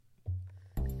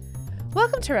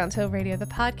Welcome to Round Hill Radio, the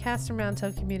podcast from Round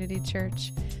Hill Community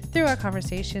Church. Through our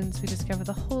conversations, we discover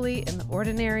the holy and the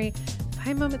ordinary,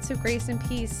 find moments of grace and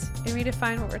peace, and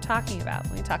redefine what we're talking about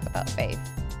when we talk about faith.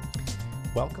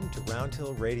 Welcome to Round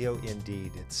Hill Radio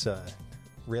indeed. It's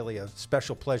really a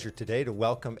special pleasure today to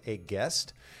welcome a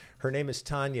guest. Her name is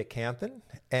Tanya Campen,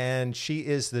 and she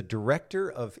is the Director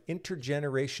of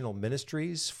Intergenerational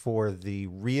Ministries for the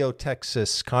Rio,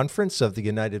 Texas Conference of the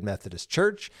United Methodist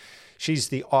Church. She's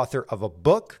the author of a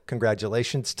book.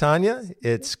 Congratulations, Tanya.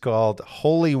 It's called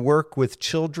Holy Work with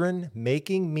Children,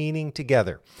 Making Meaning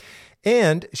Together.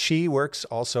 And she works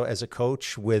also as a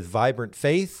coach with Vibrant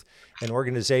Faith, an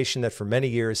organization that for many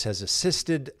years has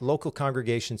assisted local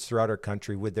congregations throughout our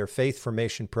country with their faith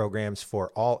formation programs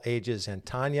for all ages. And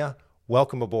Tanya,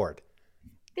 welcome aboard.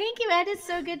 Thank you, Ed. It's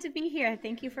so good to be here.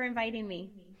 Thank you for inviting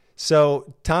me.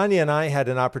 So Tanya and I had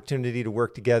an opportunity to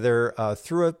work together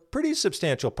through a pretty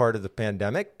substantial part of the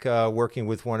pandemic, working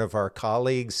with one of our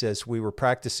colleagues as we were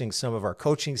practicing some of our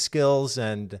coaching skills.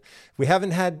 And we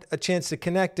haven't had a chance to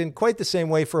connect in quite the same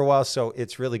way for a while. So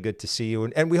it's really good to see you.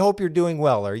 And we hope you're doing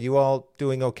well. Are you all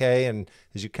doing okay? And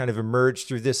as you kind of emerge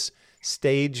through this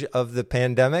stage of the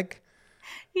pandemic?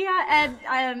 Yeah, Ed,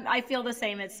 I feel the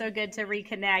same. It's so good to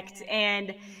reconnect.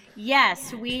 And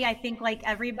yes, I think like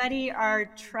everybody, are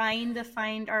trying to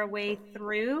find our way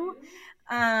through,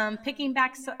 picking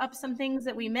back up some things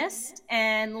that we missed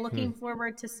and looking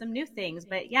forward to some new things.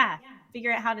 But yeah,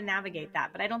 figure out how to navigate that.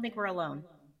 But I don't think we're alone.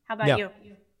 How about you?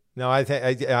 No,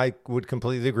 I would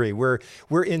completely agree.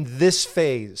 We're in this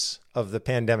phase of the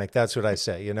pandemic. That's what I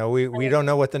say. You know, we don't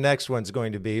know what the next one's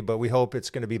going to be, but we hope it's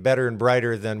going to be better and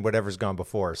brighter than whatever's gone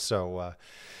before. So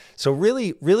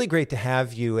really, really great to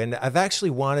have you. And I've actually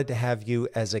wanted to have you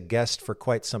as a guest for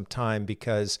quite some time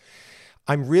because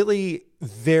I'm really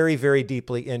very, very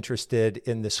deeply interested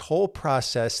in this whole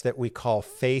process that we call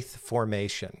faith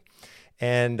formation.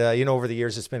 And, over the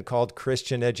years, it's been called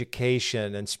Christian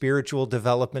education and spiritual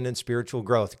development and spiritual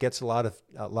growth. It gets a lot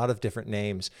of different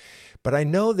names. But I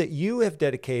know that you have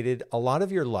dedicated a lot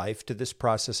of your life to this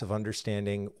process of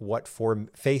understanding what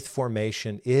faith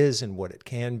formation is and what it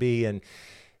can be. And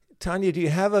Tanya, do you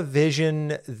have a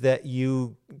vision that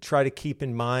you try to keep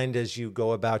in mind as you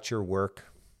go about your work?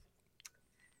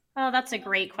 Oh, that's a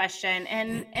great question.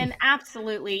 And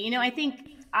absolutely. I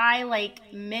think I,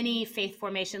 like many faith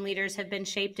formation leaders, have been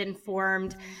shaped and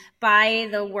formed by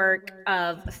the work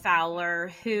of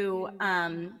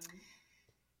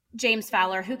James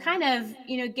Fowler, who kind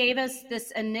of, gave us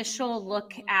this initial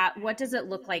look at what does it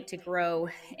look like to grow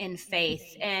in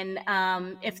faith. And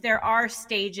if there are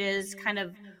stages, kind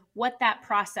of what that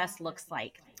process looks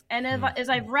like. And as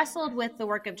I've wrestled with the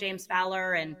work of James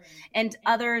Fowler and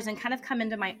others and kind of come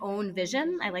into my own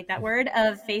vision, I like that word,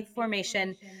 of faith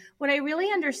formation, what I really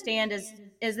understand is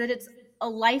that it's a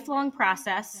lifelong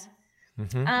process.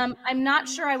 Mm-hmm. I'm not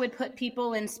sure I would put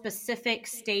people in specific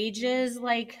stages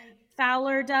like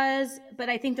Fowler does, but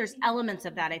I think there's elements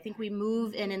of that. I think we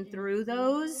move in and through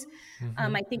those.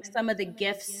 Mm-hmm. I think some of the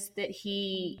gifts that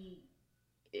he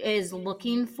is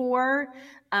looking for,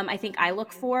 I think I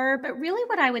look for. But really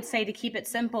what I would say, to keep it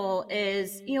simple,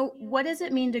 is, what does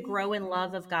it mean to grow in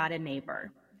love of God and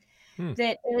neighbor?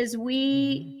 That as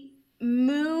we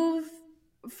move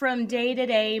from day to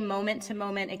day, moment to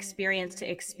moment, experience to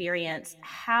experience,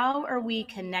 how are we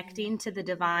connecting to the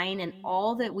divine in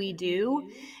all that we do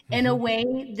in a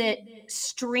way that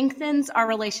strengthens our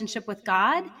relationship with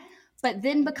God, but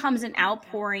then becomes an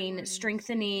outpouring,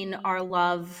 strengthening our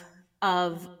love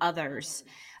of others,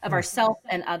 of ourselves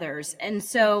and others. And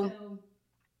so,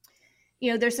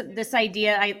 there's this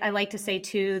idea, I like to say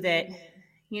too, that,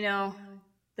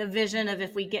 the vision of,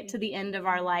 if we get to the end of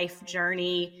our life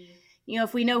journey,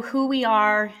 if we know who we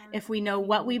are, if we know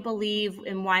what we believe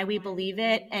and why we believe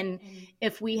it, and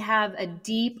if we have a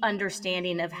deep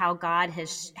understanding of how God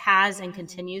has and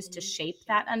continues to shape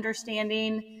that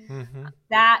understanding,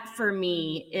 that for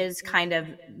me is kind of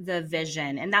the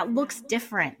vision. And that looks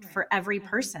different for every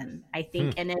person, I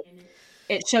think, and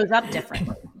it shows up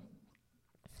differently.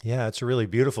 Yeah, it's a really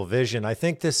beautiful vision. I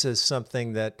think this is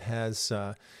something that has...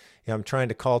 I'm trying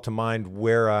to call to mind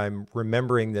where I'm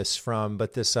remembering this from,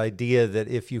 but this idea that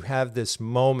if you have this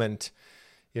moment,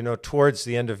 towards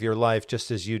the end of your life,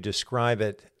 just as you describe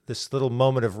it, this little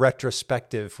moment of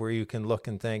retrospective where you can look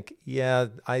and think, yeah,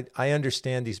 I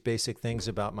understand these basic things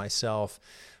about myself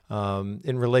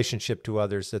in relationship to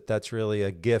others, that's really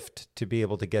a gift to be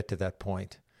able to get to that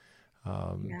point.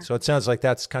 So it sounds like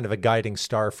that's kind of a guiding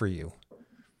star for you.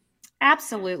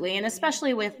 Absolutely. And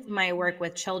especially with my work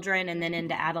with children and then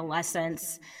into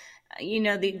adolescence,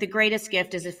 the greatest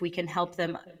gift is if we can help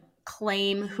them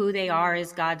claim who they are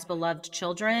as God's beloved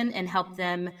children and help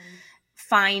them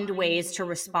find ways to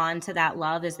respond to that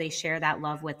love as they share that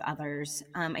love with others.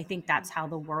 I think that's how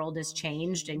the world is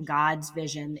changed, and God's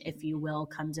vision, if you will,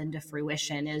 comes into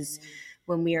fruition, is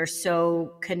when we are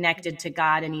so connected to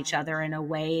God and each other in a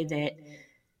way that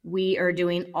we are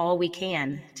doing all we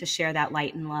can to share that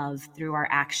light and love through our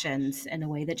actions in a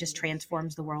way that just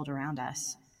transforms the world around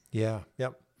us. Yeah.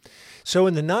 Yep. So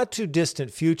in the not too distant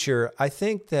future, I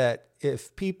think that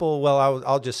if people, well,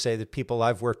 I'll just say that people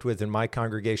I've worked with in my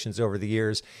congregations over the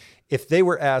years, if they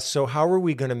were asked, so how are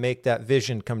we going to make that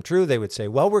vision come true? They would say,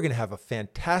 well, we're going to have a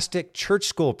fantastic church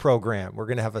school program. We're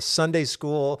going to have a Sunday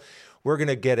school. We're going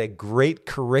to get a great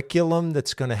curriculum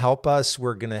that's going to help us.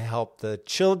 We're going to help the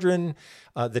children,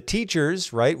 the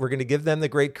teachers, right? We're going to give them the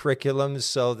great curriculums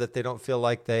so that they don't feel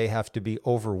like they have to be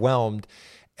overwhelmed.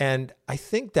 And I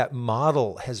think that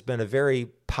model has been a very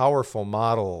powerful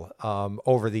model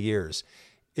over the years.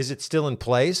 Is it still in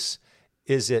place?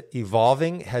 Is it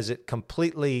evolving? Has it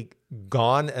completely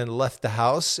gone and left the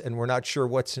house and we're not sure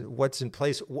what's in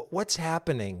place? What's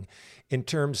happening in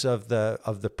terms of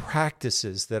the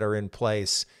practices that are in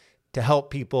place to help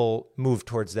people move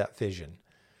towards that vision?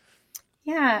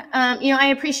 Yeah, I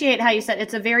appreciate how you said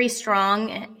it's a very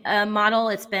strong model.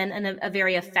 It's been a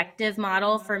very effective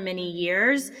model for many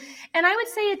years. And I would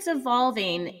say it's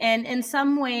evolving. And in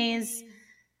some ways,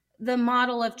 the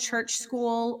model of church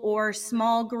school or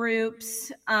small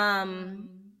groups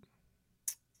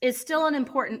is still an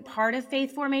important part of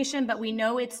faith formation, but we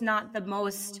know it's not the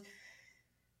most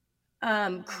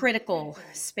critical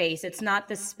space. It's not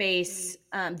the space,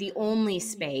 the only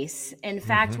space. In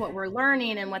fact, what we're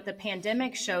learning and what the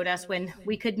pandemic showed us, when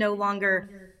we could no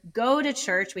longer go to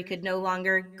church, we could no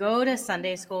longer go to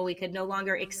Sunday school, we could no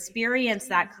longer experience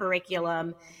that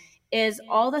curriculum, is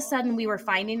all of a sudden we were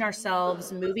finding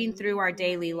ourselves moving through our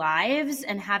daily lives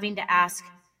and having to ask,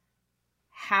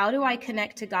 how do I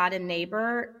connect to God and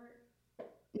neighbor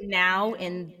now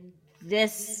in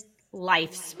this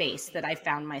life space that I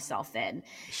found myself in?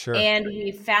 Sure. And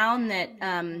we found that,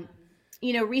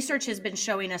 research has been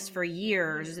showing us for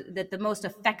years that the most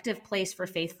effective place for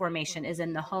faith formation is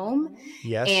in the home.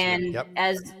 Yes. And Yep.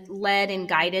 as led and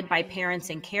guided by parents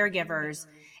and caregivers.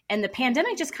 And the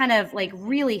pandemic just kind of like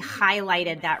really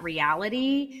highlighted that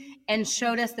reality and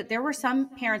showed us that there were some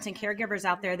parents and caregivers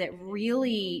out there that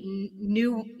really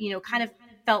knew, kind of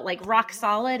felt like rock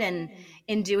solid and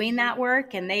in doing that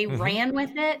work, and they ran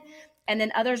with it. And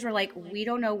then others were like, we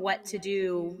don't know what to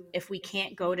do if we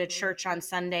can't go to church on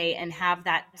Sunday and have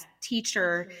that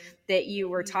teacher that you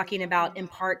were talking about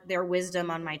impart their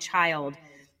wisdom on my child.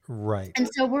 Right. And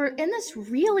so we're in this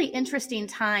really interesting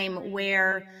time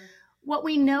where what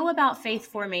we know about faith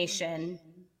formation,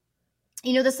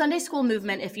 the Sunday school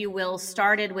movement, if you will,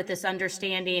 started with this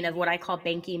understanding of what I call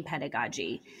banking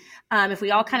pedagogy. If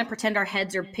we all kind of pretend our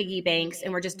heads are piggy banks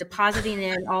and we're just depositing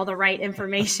in all the right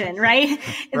information, right?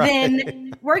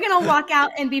 Then we're going to walk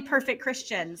out and be perfect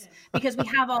Christians because we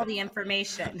have all the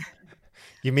information.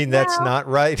 You mean that's not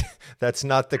right? That's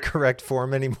not the correct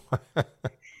form anymore?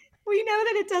 We know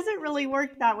that it doesn't really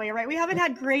work that way, right? We haven't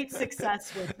had great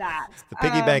success with that. The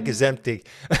piggy bank is empty.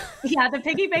 Yeah, the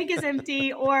piggy bank is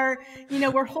empty, or,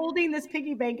 we're holding this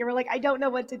piggy bank and we're like, I don't know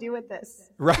what to do with this.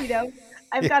 Right.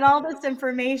 I've got all this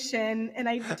information and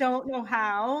I don't know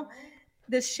how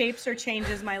this shapes or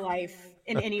changes my life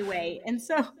in any way. And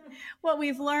so what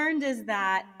we've learned is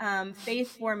that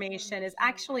faith formation is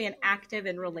actually an active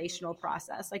and relational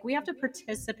process. Like, we have to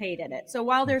participate in it. So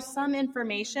while there's some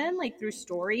information, like through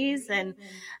stories and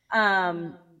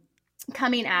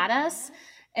coming at us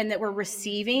and that we're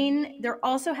receiving, there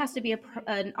also has to be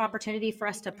an opportunity for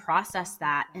us to process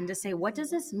that and to say, what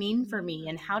does this mean for me?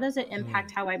 And how does it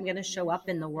impact how I'm going to show up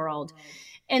in the world?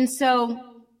 And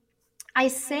so I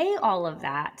say all of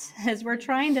that as we're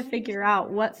trying to figure out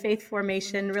what faith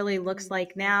formation really looks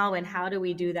like now and how do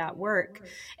we do that work.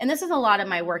 And this is a lot of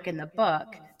my work in the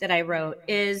book that I wrote,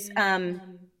 is that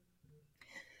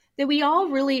we all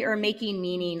really are making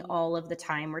meaning all of the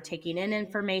time. We're taking in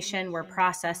information, we're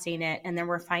processing it, and then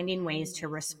we're finding ways to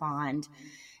respond.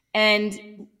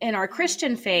 And in our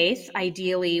Christian faith,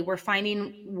 ideally, we're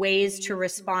finding ways to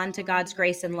respond to God's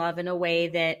grace and love in a way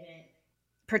that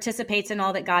participates in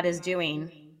all that God is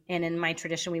doing. And in my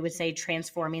tradition, we would say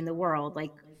transforming the world.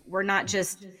 Like, we're not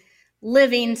just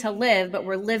living to live, but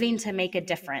we're living to make a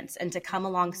difference and to come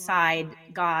alongside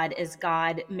God as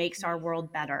God makes our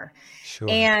world better. Sure.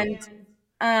 And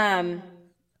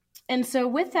so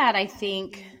with that, I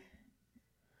think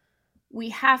we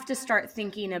have to start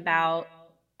thinking about,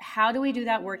 how do we do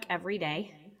that work every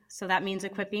day? So that means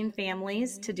equipping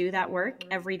families to do that work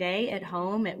every day at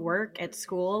home, at work, at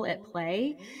school, at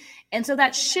play. And so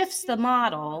that shifts the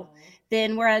model.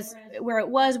 Then whereas where it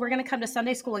was, we're going to come to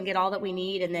Sunday school and get all that we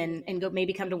need, and then go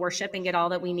maybe come to worship and get all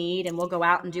that we need, and we'll go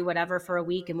out and do whatever for a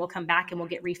week, and we'll come back and we'll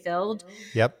get refilled.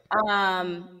 Yep.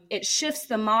 It shifts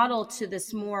the model to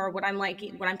this more, what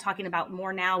I'm talking about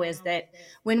more now is that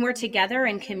when we're together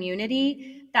in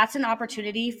community, that's an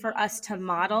opportunity for us to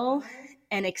model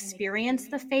and experience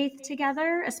the faith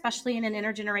together, especially in an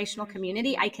intergenerational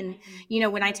community. I can,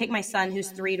 when I take my son who's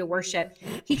 3 to worship,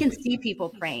 he can see people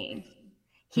praying.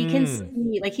 He can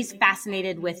see, like, he's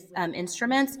fascinated with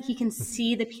instruments. He can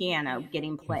see the piano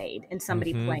getting played and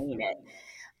somebody playing it.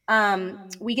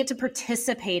 We get to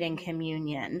participate in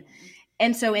communion.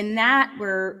 And so in that,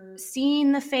 we're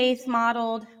seeing the faith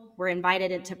modeled, we're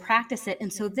invited to practice it.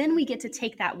 And so then we get to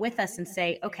take that with us and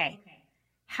say, okay,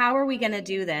 how are we going to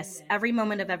do this every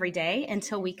moment of every day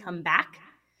until we come back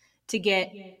to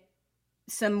get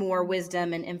some more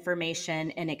wisdom and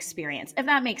information and experience, if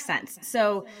that makes sense.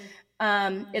 So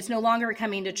it's no longer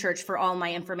coming to church for all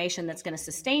my information that's going to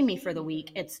sustain me for the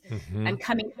week. It's I'm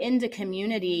coming into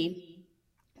community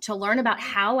to learn about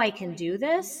how I can do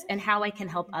this and how I can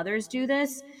help others do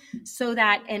this, so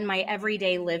that in my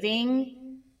everyday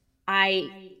living,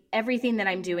 everything that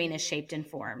I'm doing is shaped and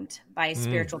formed by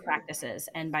spiritual practices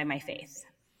and by my faith.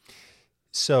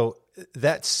 So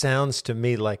that sounds to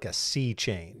me like a sea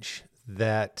change,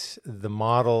 that the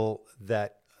model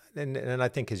that, and I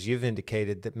think as you've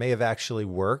indicated, that may have actually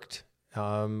worked,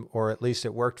 or at least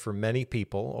it worked for many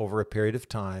people over a period of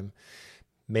time,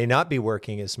 may not be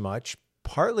working as much,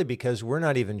 partly because we're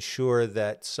not even sure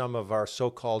that some of our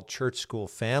so-called church school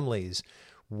families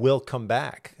will come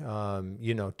back,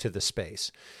 to the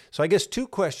space. So I guess 2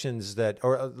 questions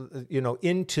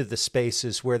into the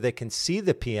spaces where they can see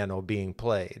the piano being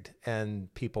played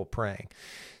and people praying.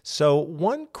 So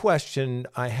one question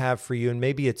I have for you, and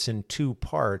maybe it's in 2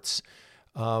 parts.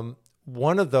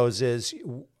 One of those is,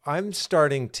 I'm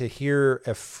starting to hear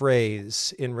a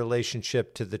phrase in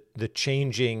relationship to the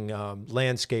changing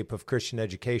landscape of Christian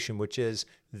education, which is,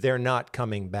 they're not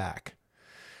coming back,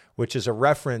 which is a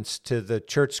reference to the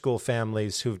church school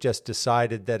families who've just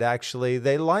decided that actually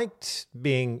they liked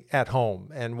being at home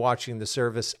and watching the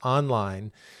service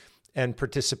online and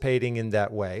participating in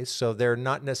that way. So they're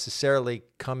not necessarily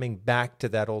coming back to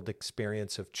that old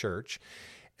experience of church.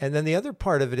 And then the other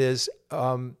part of it is,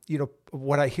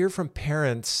 what I hear from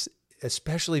parents,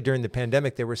 especially during the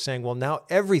pandemic, they were saying, well, now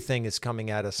everything is coming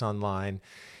at us online.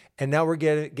 And now we're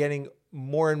getting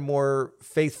more and more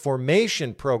faith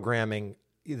formation programming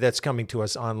that's coming to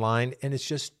us online. And it's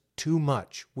just too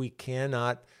much. We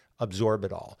cannot absorb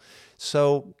it all.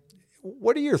 So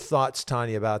what are your thoughts,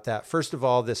 Tanya, about that? First of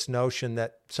all, this notion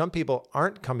that some people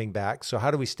aren't coming back. So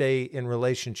how do we stay in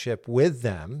relationship with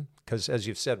them? Because as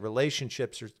you've said,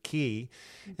 relationships are key.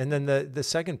 And then the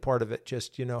second part of it,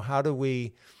 just, how do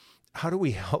we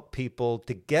help people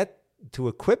to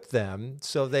equip them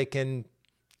so they can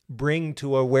bring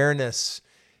to awareness,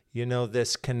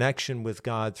 this connection with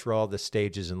God through all the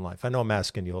stages in life? I know I'm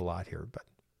asking you a lot here, but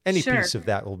any piece of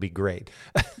that will be great.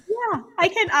 Yeah,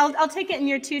 I'll take it in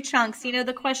your 2 chunks.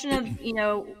 The question of,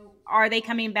 are they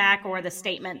coming back, or the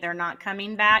statement they're not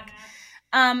coming back?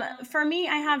 For me,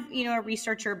 I have, a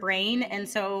researcher brain. And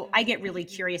so I get really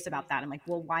curious about that. I'm like,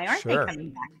 well, why aren't they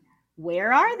coming back?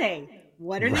 Where are they?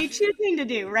 What are they choosing to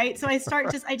do? Right. So I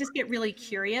just get really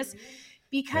curious,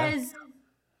 because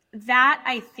that,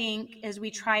 I think, as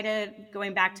we try to,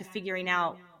 going back to figuring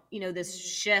out, this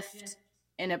shift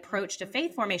in approach to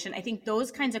faith formation, I think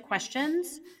those kinds of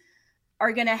questions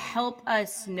are going to help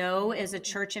us know, as a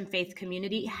church and faith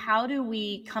community, how do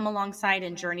we come alongside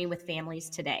and journey with families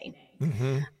today?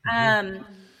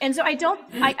 And so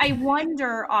I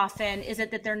wonder often, is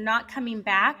it that they're not coming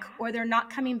back, or they're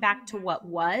not coming back to what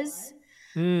was?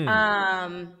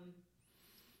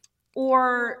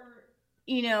 Or,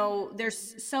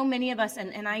 there's so many of us,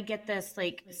 and I get this,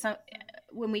 like,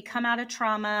 when we come out of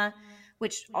trauma,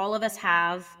 which all of us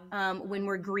have, when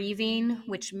we're grieving,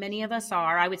 which many of us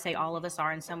are, I would say all of us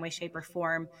are in some way, shape, or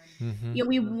form.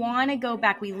 We want to go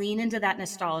back. We lean into that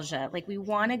nostalgia. Like, we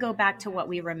want to go back to what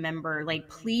we remember. Like,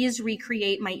 please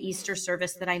recreate my Easter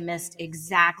service that I missed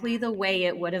exactly the way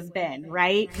it would have been,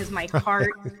 right? Because my heart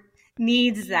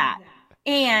needs that.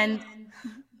 And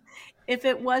if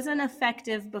it wasn't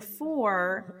effective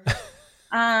before,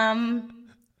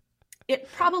 it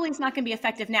probably is not going to be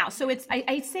effective now. So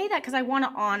I say that because I want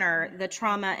to honor the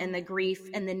trauma and the grief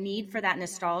and the need for that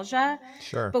nostalgia.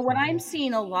 Sure. But what I'm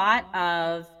seeing a lot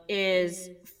of is,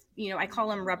 I call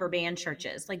them rubber band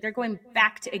churches. Like, they're going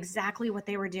back to exactly what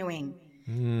they were doing.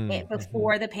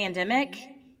 before the pandemic.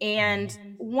 And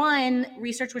one,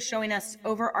 research was showing us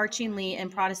overarchingly in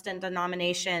Protestant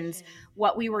denominations,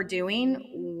 what we were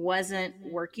doing wasn't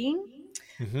working.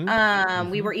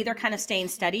 We were either kind of staying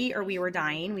steady or we were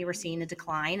dying. We were seeing a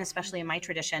decline, especially in my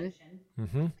tradition.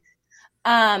 And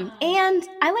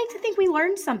I like to think we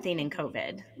learned something in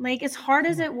COVID. Like, as hard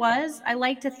as it was, I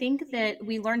like to think that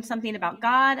we learned something about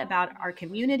God, about our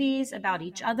communities, about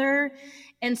each other.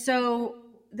 And so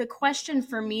the question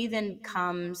for me then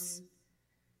comes,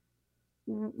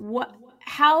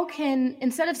 how can,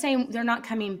 instead of saying they're not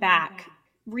coming back,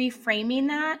 reframing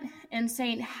that and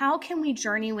saying, how can we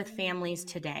journey with families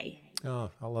today? Oh,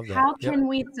 I love that. How can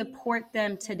we support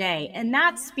them today? And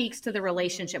that speaks to the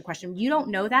relationship question. You don't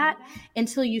know that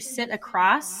until you sit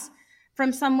across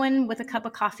from someone with a cup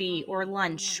of coffee or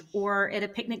lunch or at a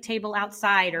picnic table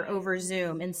outside or over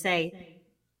Zoom and say,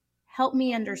 help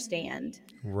me understand.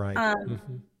 Right.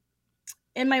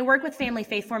 In my work with family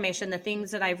faith formation, the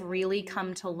things that I've really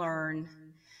come to learn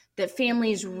that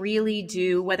families really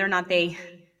do, whether or not they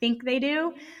think they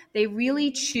do, they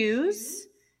really choose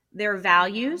their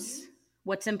values,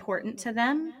 what's important to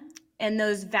them. And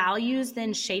those values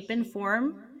then shape and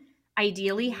form,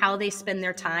 ideally, how they spend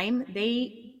their time.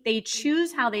 They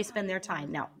choose how they spend their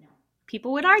time. Now,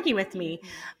 people would argue with me,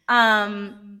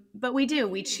 but we do.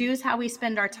 We choose how we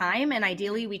spend our time, and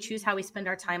ideally, we choose how we spend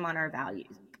our time on our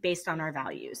values, based on our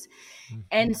values.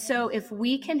 And so if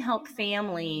we can help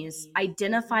families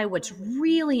identify what's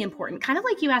really important, kind of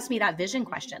like you asked me that vision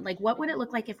question, like what would it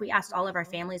look like if we asked all of our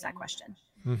families that question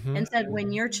and said,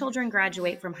 when your children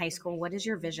graduate from high school, what is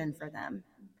your vision for them?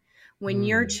 When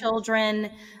your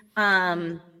children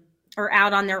are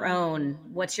out on their own,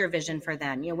 what's your vision for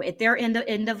them? You know, at their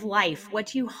end of life, what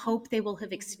do you hope they will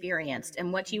have experienced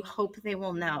and what do you hope they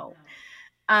will know?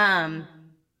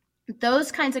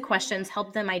 Those kinds of questions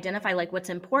help them identify like what's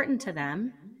important to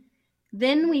them.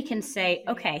 Then we can say,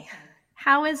 okay,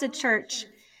 how as a church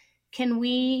can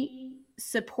we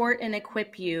support and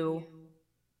equip you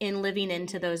in living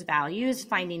into those values,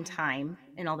 finding time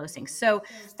and all those things? So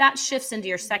that shifts into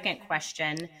your second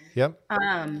question. Yep.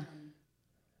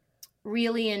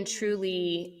 Really and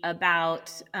truly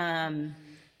about,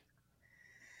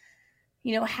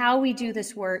 how we do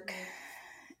this work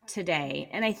today.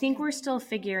 And I think we're still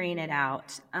figuring it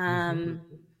out. And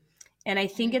I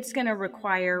think it's going to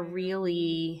require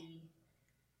really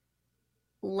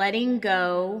letting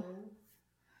go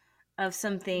of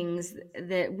some things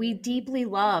that we deeply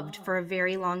loved for a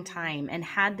very long time and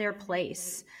had their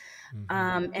place.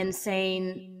 And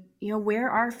saying, where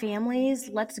are families?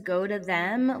 Let's go to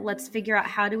them. Let's figure out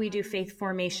how do we do faith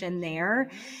formation there.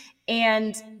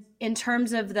 And in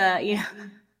terms of the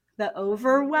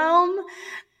overwhelm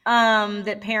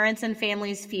that parents and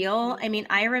families feel. I mean,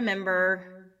 I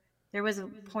remember there was a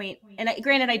point, and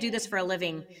granted, I do this for a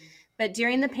living, but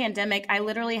during the pandemic, I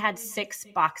literally had 6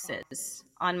 boxes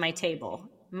on my table.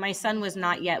 My son was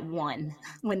not yet 1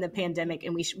 when the pandemic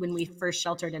and when we first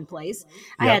sheltered in place. Yep.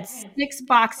 I had 6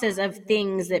 boxes of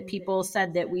things that people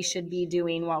said that we should be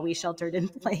doing while we sheltered in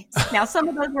place. Now, some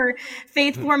of those were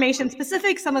faith formation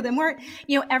specific. Some of them weren't.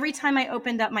 Every time I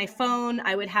opened up my phone,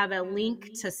 I would have a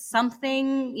link to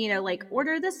something, like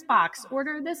order this box,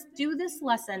 order this, do this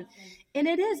lesson. And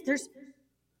there's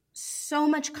so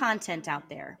much content out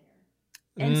there.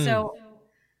 And so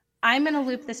I'm going to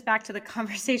loop this back to the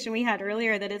conversation we had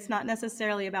earlier that it's not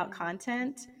necessarily about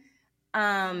content.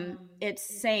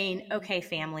 It's saying, okay,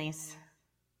 families,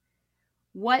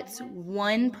 what's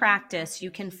one practice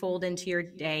you can fold into your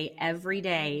day every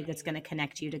day that's going to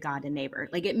connect you to God and neighbor?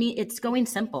 Like it's going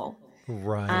simple.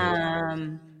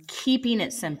 Right. Keeping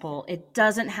it simple. It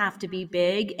doesn't have to be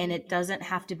big and it doesn't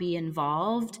have to be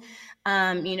involved.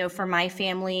 For my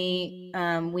family,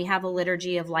 we have a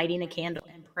liturgy of lighting a candle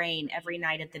and praying every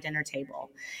night at the dinner table.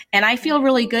 And I feel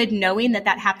really good knowing that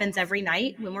happens every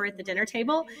night when we're at the dinner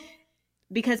table,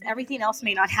 because everything else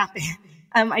may not happen.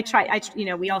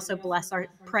 We also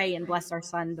pray and bless our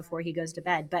son before he goes to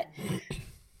bed. But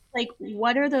like,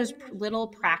 what are those little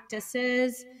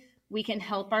practices we can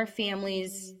help our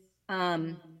families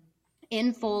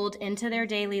enfold into their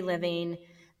daily living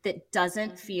that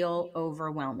doesn't feel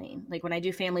overwhelming? Like when I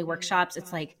do family workshops,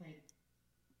 it's like,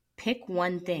 pick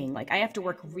one thing. Like I have to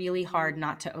work really hard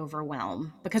not to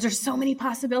overwhelm because there's so many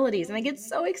possibilities and I get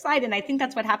so excited. And I think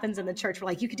that's what happens in the church. We're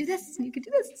like, you could do this and you could do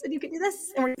this and you could do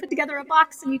this. And we're gonna put together a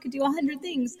box and you could do 100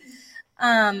 things.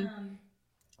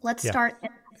 Let's start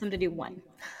and ask them to do one.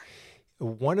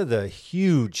 One of the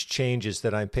huge changes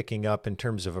that I'm picking up in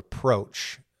terms of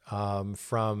approach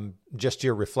from just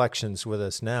your reflections with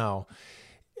us now,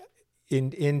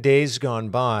 in days gone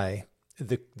by,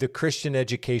 the Christian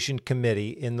Education Committee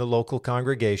in the local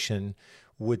congregation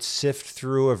would sift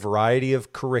through a variety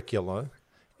of curricula,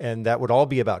 and that would all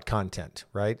be about content,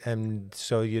 right? And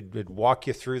so it'd walk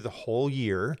you through the whole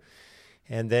year,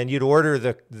 and then you'd order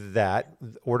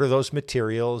those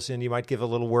materials, and you might give a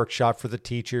little workshop for the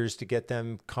teachers to get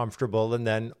them comfortable, and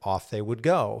then off they would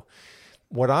go.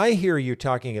 What I hear you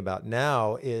talking about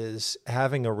now is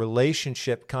having a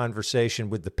relationship conversation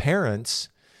with the parents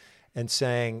and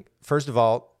saying, first of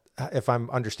all, if I'm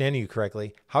understanding you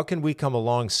correctly, how can we come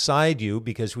alongside you?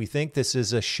 Because we think this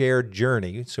is a shared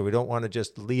journey. So we don't want to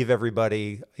just leave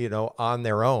everybody, on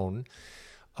their own.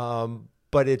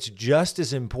 But it's just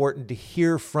as important to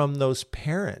hear from those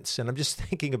parents. And I'm just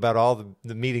thinking about all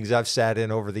the meetings I've sat in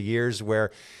over the years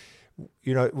where,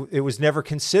 it was never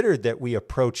considered that we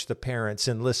approach the parents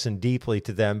and listen deeply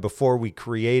to them before we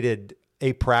created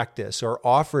a practice or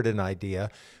offered an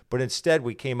idea. But instead,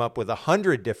 we came up with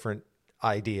 100 different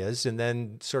ideas and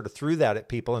then sort of threw that at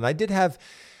people. And I did have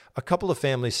a couple of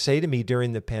families say to me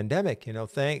during the pandemic,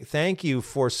 thank you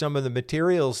for some of the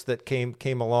materials that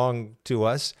came along to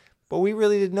us, but we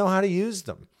really didn't know how to use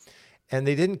them. And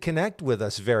they didn't connect with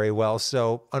us very well.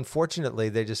 So unfortunately,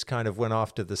 they just kind of went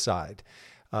off to the side.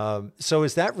 So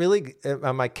is that really,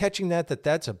 am I catching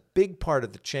that's a big part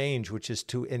of the change, which is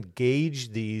to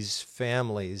engage these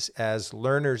families as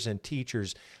learners and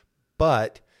teachers,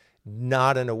 but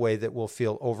not in a way that will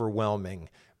feel overwhelming,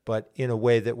 but in a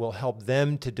way that will help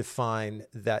them to define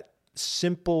that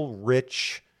simple,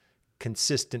 rich,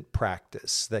 consistent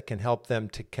practice that can help them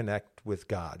to connect with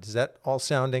God. Is that all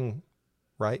sounding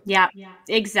right? Yeah,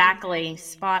 exactly.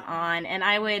 Spot on. And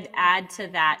I would add to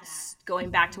that, going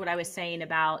back to what I was saying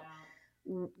about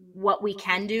what we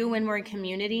can do when we're in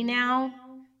community now,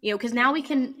 because now we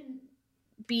can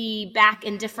be back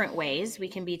in different ways. We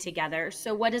can be together.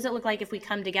 So what does it look like if we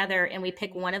come together and we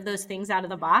pick one of those things out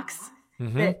of the box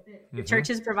that the church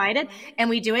has provided, and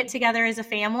we do it together as a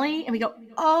family, and we go,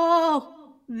 oh,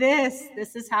 this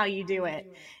is how you do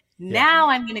it. Now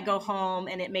I'm going to go home,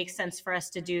 and it makes sense for us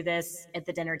to do this at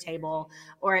the dinner table,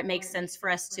 or it makes sense for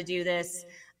us to do this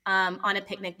on a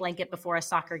picnic blanket before a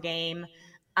soccer game,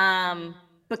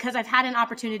 because I've had an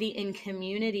opportunity in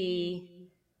community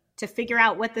to figure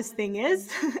out what this thing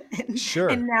is. Sure.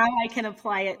 And now I can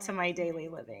apply it to my daily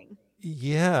living.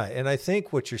 Yeah. And I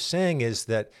think what you're saying is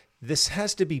that this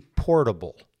has to be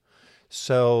portable.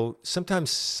 So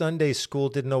sometimes Sunday school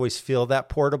didn't always feel that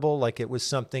portable, like it was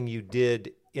something you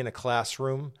did in a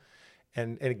classroom.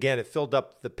 And again, it filled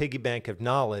up the piggy bank of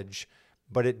knowledge,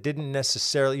 but it didn't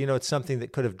necessarily, it's something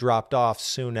that could have dropped off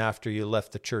soon after you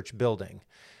left the church building.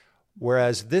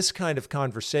 Whereas this kind of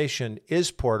conversation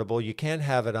is portable. You can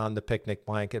have it on the picnic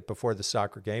blanket before the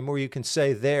soccer game, or you can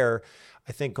say there,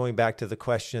 I think going back to the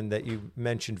question that you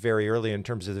mentioned very early in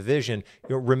terms of the vision,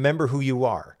 remember who you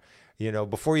are.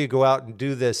 Before you go out and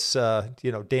do this,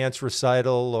 dance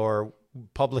recital or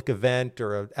public event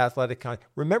or an athletic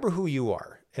remember who you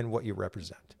are and what you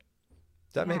represent.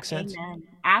 Does that make sense? Amen.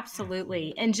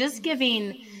 Absolutely. And just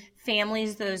giving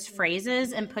families those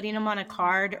phrases and putting them on a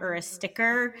card or a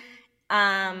sticker,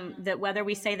 that whether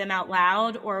we say them out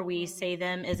loud or we say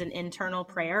them as an internal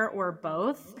prayer or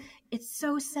both, it's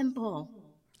so simple,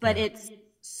 but it's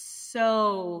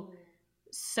so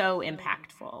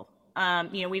impactful.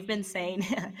 We've been saying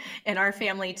in our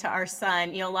family to our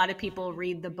son, a lot of people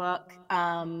read the book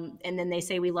and then they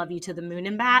say, we love you to the moon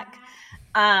and back.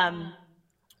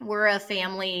 We're a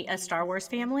Star Wars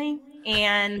family.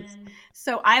 And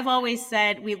so I've always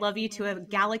said, we love you to a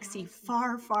galaxy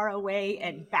far, far away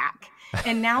and back.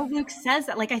 And now Luke says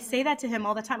that, like I say that to him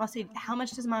all the time. I'll say, how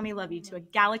much does mommy love you? To a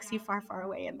galaxy far, far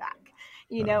away and back,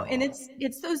 and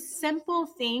it's those simple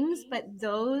things, but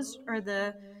those are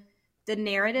the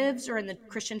narratives, or in the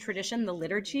Christian tradition, the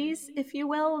liturgies, if you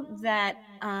will, that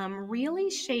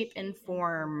really shape and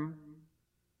form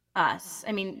us.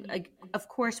 I mean, of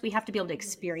course, we have to be able to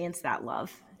experience that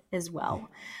love as well.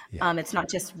 Yeah. It's not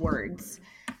just words,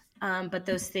 but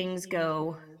those things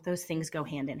go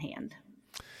hand in hand.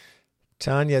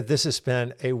 Tanya, this has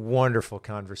been a wonderful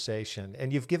conversation,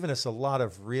 and you've given us a lot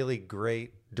of really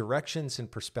great directions and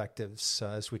perspectives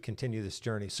as we continue this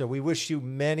journey. So we wish you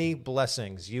many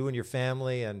blessings, you and your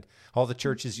family and all the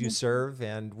churches you serve,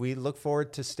 and we look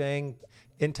forward to staying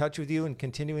in touch with you and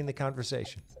continuing the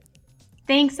conversation.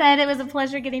 Thanks, Ed. It was a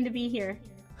pleasure getting to be here.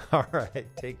 All right.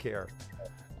 Take care.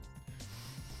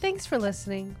 Thanks for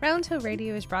listening. Round Hill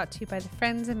Radio is brought to you by the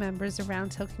friends and members of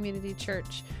Round Hill Community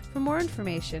Church. For more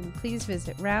information, please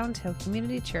visit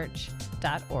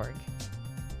roundhillcommunitychurch.org.